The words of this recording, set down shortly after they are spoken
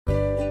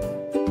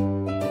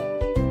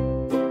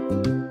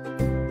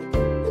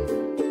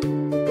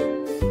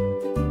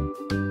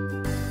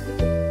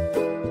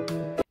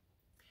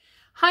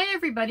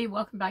everybody,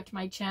 welcome back to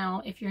my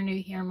channel. If you're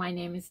new here, my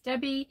name is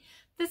Debbie.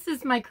 This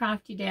is my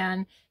Crafty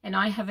Dan, and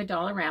I have a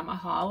Dollarama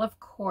haul, of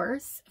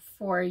course,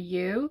 for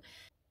you.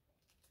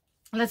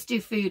 Let's do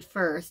food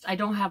first. I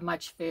don't have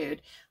much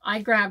food.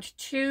 I grabbed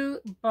 2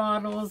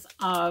 bottles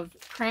of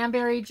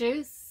cranberry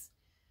juice.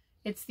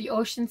 It's the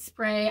Ocean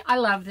Spray. I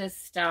love this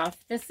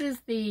stuff. This is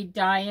the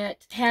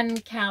diet 10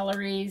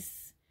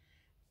 calories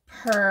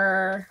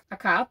per a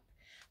cup,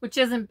 which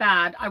isn't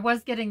bad. I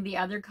was getting the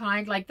other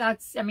kind. Like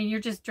that's, I mean, you're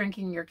just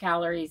drinking your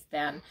calories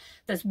then.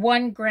 There's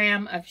 1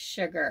 gram of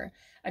sugar,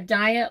 a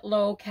diet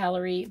low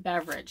calorie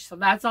beverage. So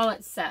that's all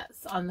it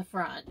says on the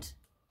front.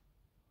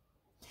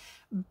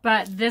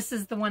 But this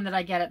is the one that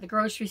I get at the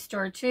grocery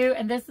store too.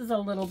 And this is a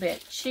little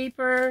bit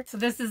cheaper. So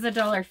this is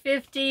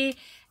 $1.50.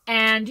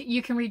 And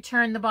you can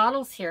return the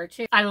bottles here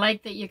too. I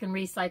like that you can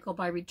recycle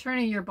by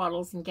returning your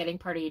bottles and getting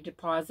part of your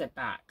deposit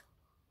back.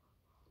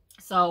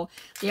 So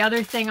the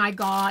other thing I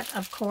got,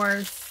 of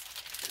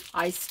course,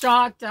 I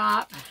stocked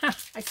up.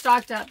 I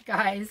stocked up,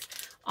 guys,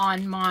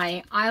 on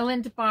my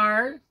Island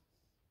bar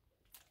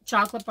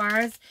chocolate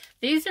bars.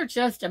 These are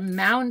just a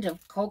mound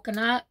of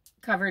coconut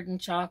covered in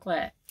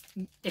chocolate.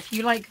 If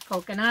you like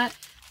coconut,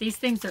 these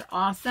things are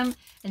awesome.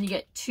 And you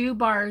get 2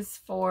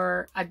 bars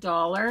for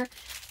 $1.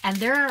 And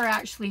there are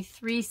actually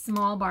 3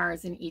 small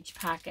bars in each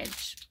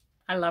package.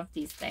 I love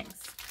these things.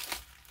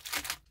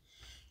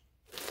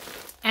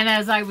 And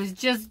as I was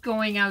just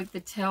going out the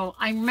till,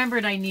 I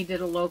remembered I needed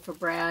a loaf of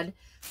bread.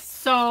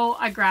 So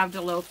I grabbed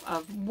a loaf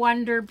of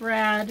Wonder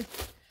Bread.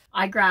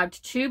 I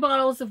grabbed 2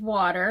 bottles of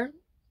water.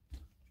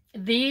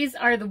 These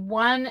are the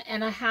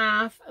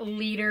 1.5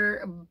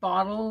 liter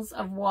bottles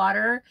of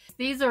water.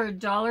 These are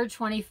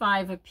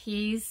 $1.25 a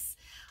piece.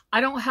 I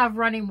don't have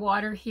running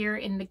water here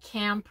in the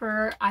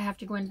camper. I have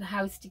to go into the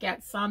house to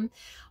get some.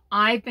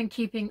 I've been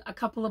keeping a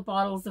couple of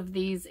bottles of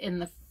these in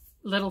the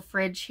little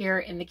fridge here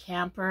in the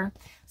camper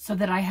so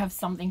that I have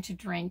something to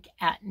drink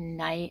at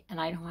night and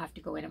I don't have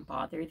to go in and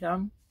bother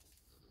them.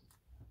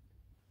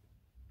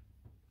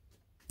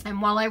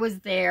 And while I was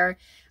there,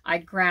 I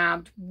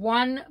grabbed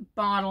 1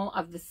 bottle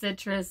of the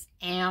Citrus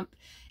Amp.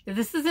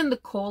 This is in the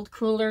cold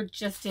cooler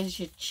just as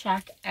you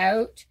check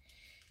out.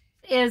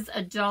 It is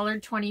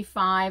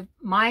 $1.25.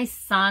 My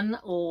son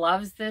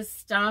loves this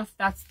stuff.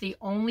 That's the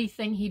only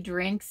thing he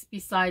drinks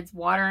besides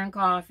water and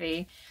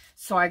coffee.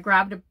 So I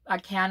grabbed a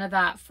can of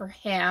that for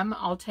him.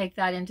 I'll take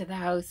that into the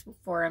house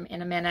for him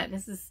in a minute.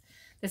 This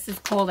is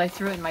cold. I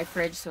threw it in my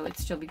fridge so it'd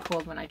still be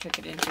cold when I took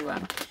it into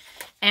him.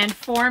 And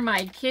for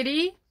my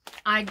kitty,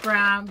 I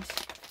grabbed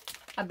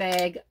a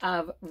bag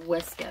of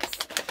Whiskas.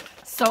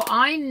 So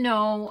I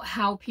know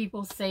how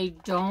people say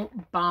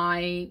don't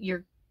buy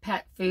your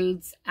pet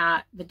foods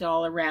at the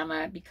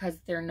Dollarama because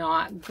they're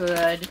not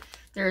good.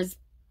 There's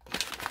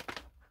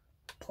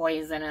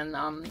poison in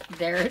them.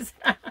 There's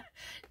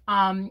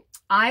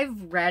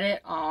I've read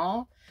it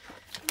all.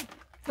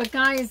 But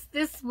guys,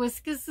 this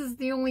Whiskas is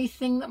the only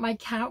thing that my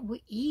cat will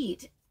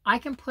eat. I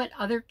can put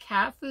other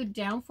cat food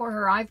down for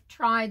her. I've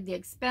tried the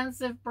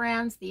expensive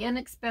brands, the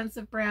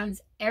inexpensive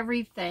brands,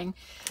 everything.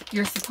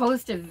 You're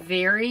supposed to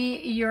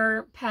vary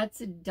your pet's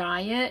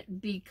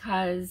diet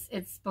because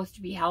it's supposed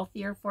to be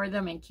healthier for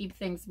them and keep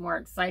things more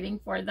exciting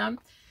for them.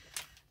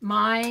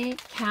 My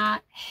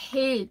cat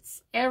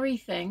hates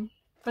everything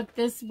but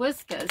this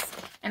Whiskas,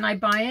 and I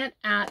buy it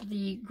at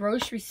the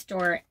grocery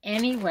store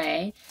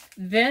anyway.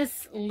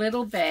 This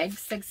little bag,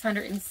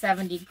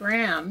 670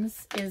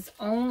 grams, is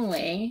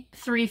only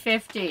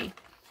 $3.50.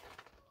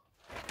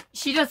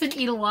 She doesn't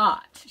eat a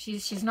lot.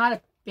 She's not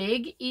a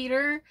big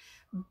eater,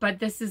 but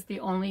this is the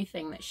only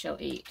thing that she'll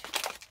eat.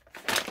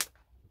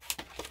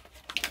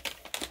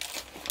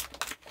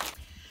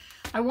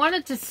 I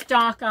wanted to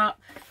stock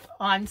up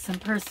on some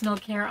personal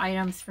care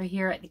items for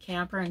here at the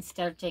camper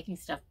instead of taking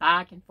stuff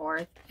back and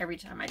forth every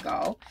time I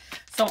go.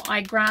 So I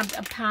grabbed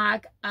a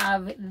pack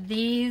of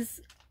these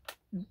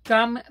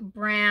gum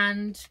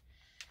brand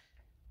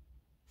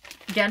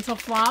dental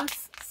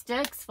floss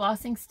sticks,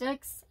 flossing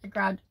sticks. I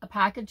grabbed a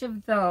package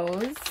of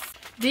those.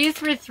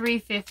 These were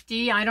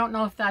 $3.50. I don't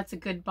know if that's a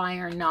good buy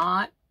or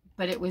not,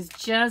 but it was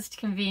just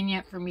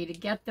convenient for me to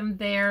get them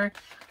there,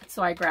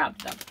 so I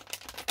grabbed them.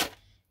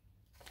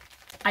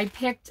 I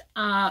picked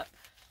up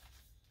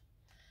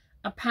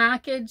a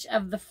package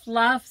of the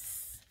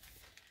Fluffs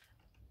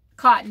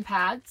cotton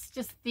pads,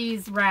 just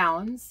these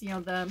rounds. You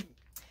know,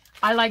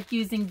 I like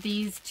using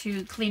these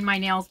to clean my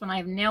nails when I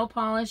have nail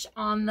polish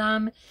on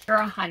them. They're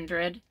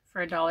 100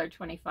 for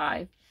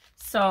 $1.25,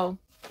 so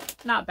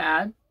not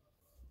bad.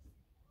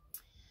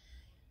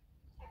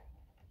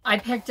 I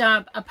picked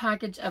up a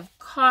package of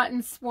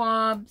cotton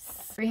swabs,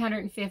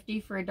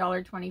 350 for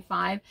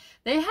 $1.25.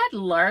 They had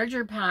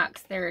larger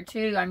packs there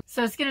too,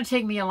 so it's going to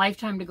take me a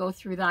lifetime to go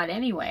through that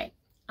anyway.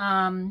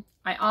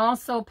 I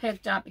also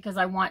picked up, because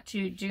I want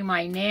to do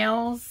my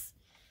nails,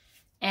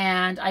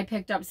 and I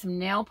picked up some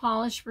nail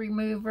polish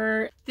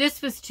remover. This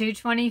was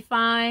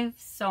 $2.25,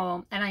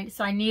 so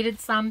I needed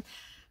some.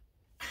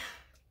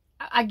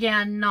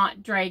 Again,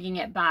 not dragging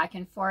it back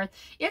and forth.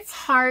 It's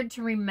hard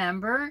to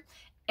remember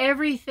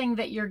everything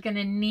that you're going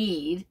to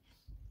need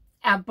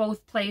at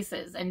both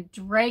places and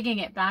dragging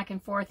it back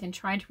and forth and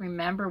trying to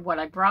remember what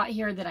I brought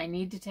here that I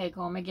need to take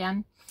home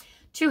again.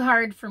 Too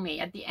hard for me.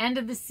 At the end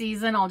of the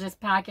season, I'll just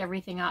pack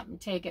everything up and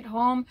take it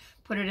home,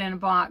 put it in a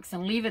box,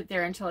 and leave it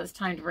there until it's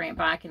time to bring it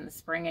back in the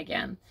spring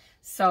again.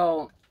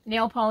 So,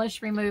 nail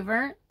polish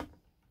remover.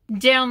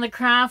 Down the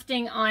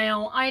crafting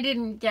aisle, I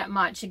didn't get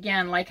much.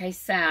 Again, like I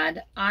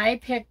said, I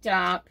picked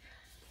up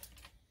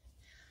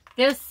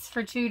this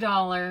for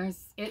 $2.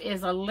 It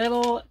is a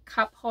little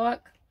cup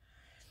hook.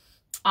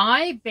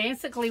 I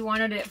basically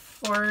wanted it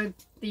for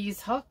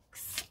these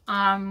hooks.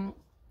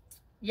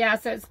 Yeah,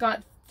 so it's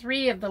got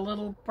 3 of the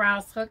little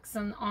brass hooks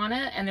on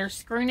it, and they're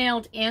screw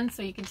nailed in,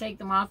 so you can take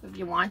them off if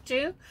you want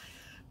to.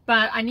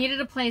 But I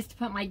needed a place to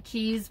put my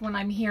keys when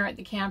I'm here at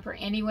the camper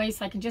anyway,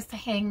 so I can just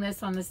hang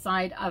this on the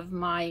side of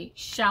my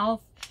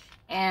shelf,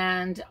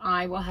 and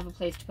I will have a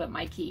place to put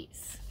my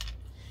keys.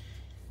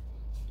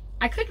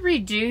 I could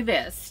redo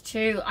this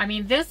too. I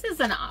mean, this is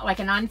like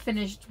an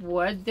unfinished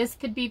wood. This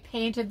could be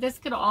painted. This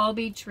could all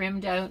be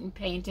trimmed out and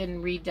painted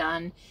and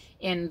redone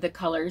in the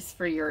colors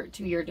for your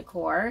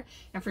decor.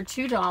 And for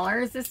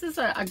 $2, this is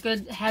a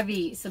good,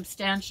 heavy,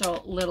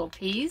 substantial little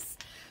piece.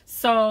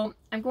 So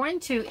I'm going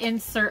to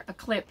insert a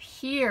clip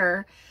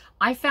here.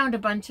 I found a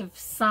bunch of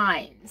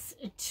signs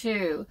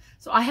too.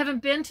 So I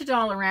haven't been to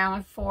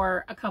Dollarama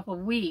for a couple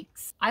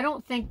weeks. I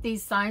don't think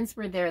these signs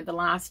were there the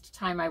last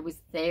time I was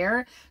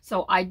there.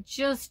 So I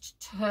just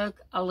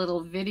took a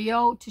little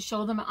video to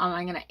show them, and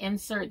I'm going to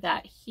insert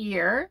that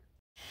here.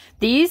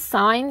 These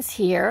signs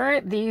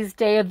here, these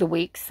day of the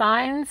week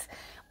signs,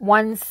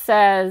 one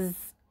says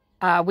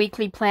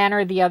weekly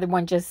planner, the other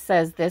one just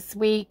says this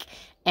week.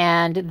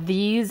 And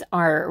these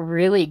are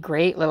really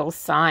great little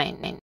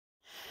signs.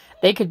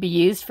 They could be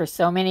used for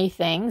so many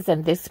things.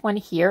 And this one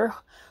here,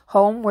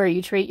 home where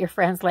you treat your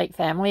friends like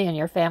family and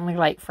your family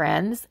like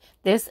friends.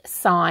 This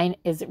sign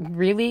is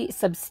really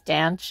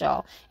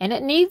substantial and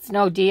it needs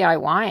no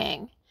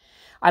DIYing.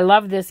 I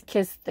love this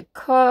Kiss the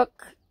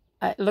Cook.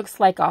 It looks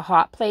like a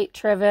hot plate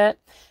trivet.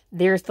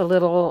 There's the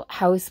little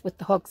house with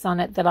the hooks on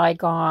it that I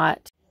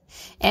got.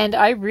 And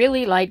I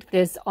really liked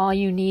this All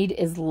You Need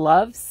Is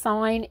Love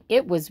sign.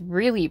 It was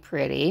really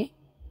pretty.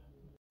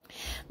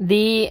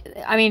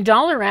 I mean,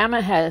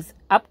 Dollarama has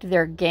upped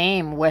their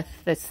game with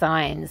the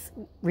signs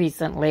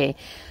recently.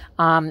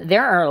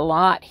 There are a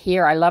lot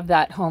here. I love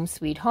that Home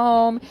Sweet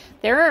Home.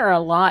 There are a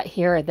lot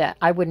here that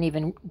I wouldn't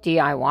even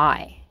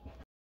DIY.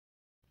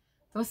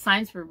 Those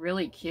signs were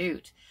really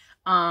cute.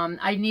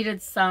 I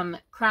needed some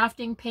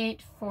crafting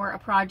paint for a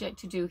project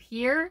to do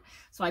here.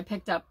 So I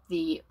picked up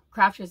the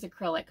Crafters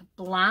Acrylic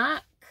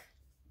Black,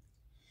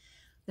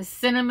 the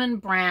Cinnamon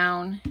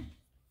Brown,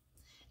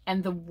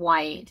 and the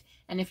white.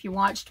 And if you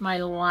watched my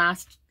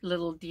last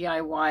little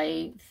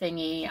DIY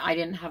thingy, I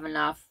didn't have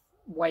enough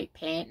white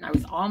paint, and I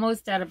was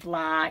almost out of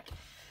black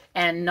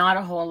and not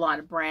a whole lot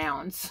of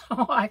brown. So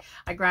I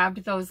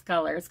grabbed those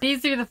colors.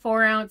 These are the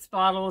 4-ounce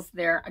bottles.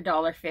 They're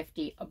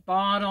 $1.50 a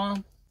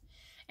bottle.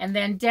 And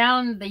then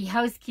down the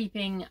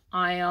housekeeping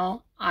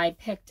aisle, I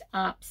picked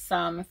up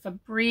some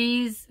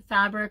Febreze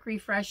fabric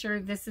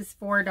refresher. This is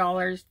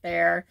 $4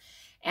 there.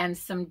 And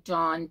some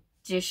Dawn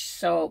dish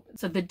soap.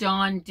 So the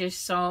Dawn dish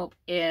soap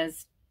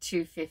is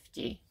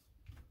 $2.50.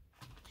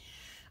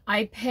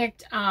 I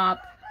picked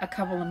up a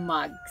couple of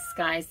mugs,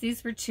 guys.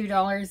 These were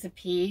 $2 a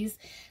piece.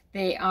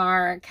 They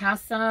are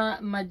Casa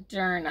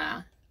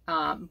Moderna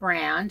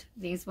brand.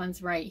 These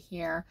ones right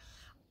here.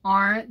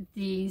 Aren't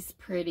these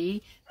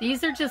pretty?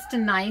 These are just a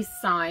nice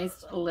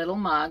sized little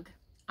mug.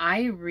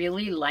 I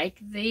really like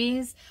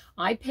these.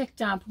 I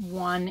picked up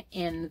one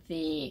in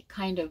the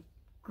kind of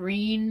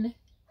green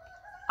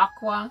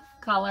aqua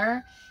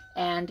color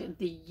and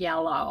the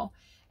yellow.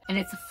 And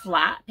it's a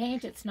flat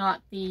paint. It's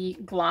not the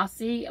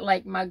glossy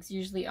like mugs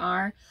usually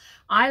are.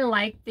 I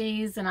like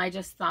these, and I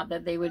just thought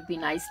that they would be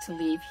nice to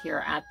leave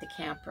here at the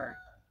camper.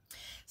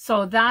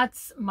 So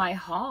that's my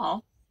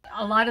haul.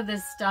 A lot of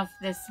this stuff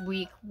this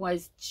week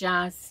was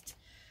just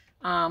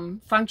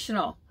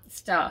functional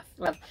stuff.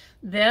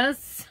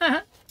 This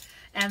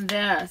and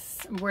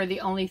this were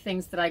the only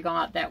things that I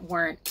got that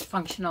weren't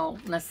functional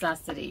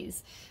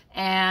necessities.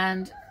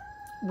 And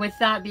with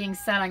that being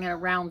said, I'm going to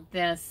round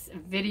this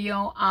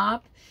video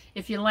up.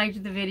 If you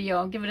liked the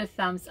video, give it a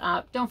thumbs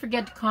up. Don't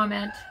forget to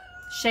comment,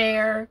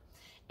 share,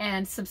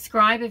 and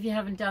subscribe if you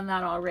haven't done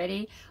that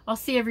already. I'll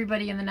see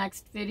everybody in the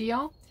next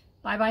video.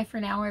 Bye-bye for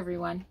now,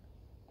 everyone.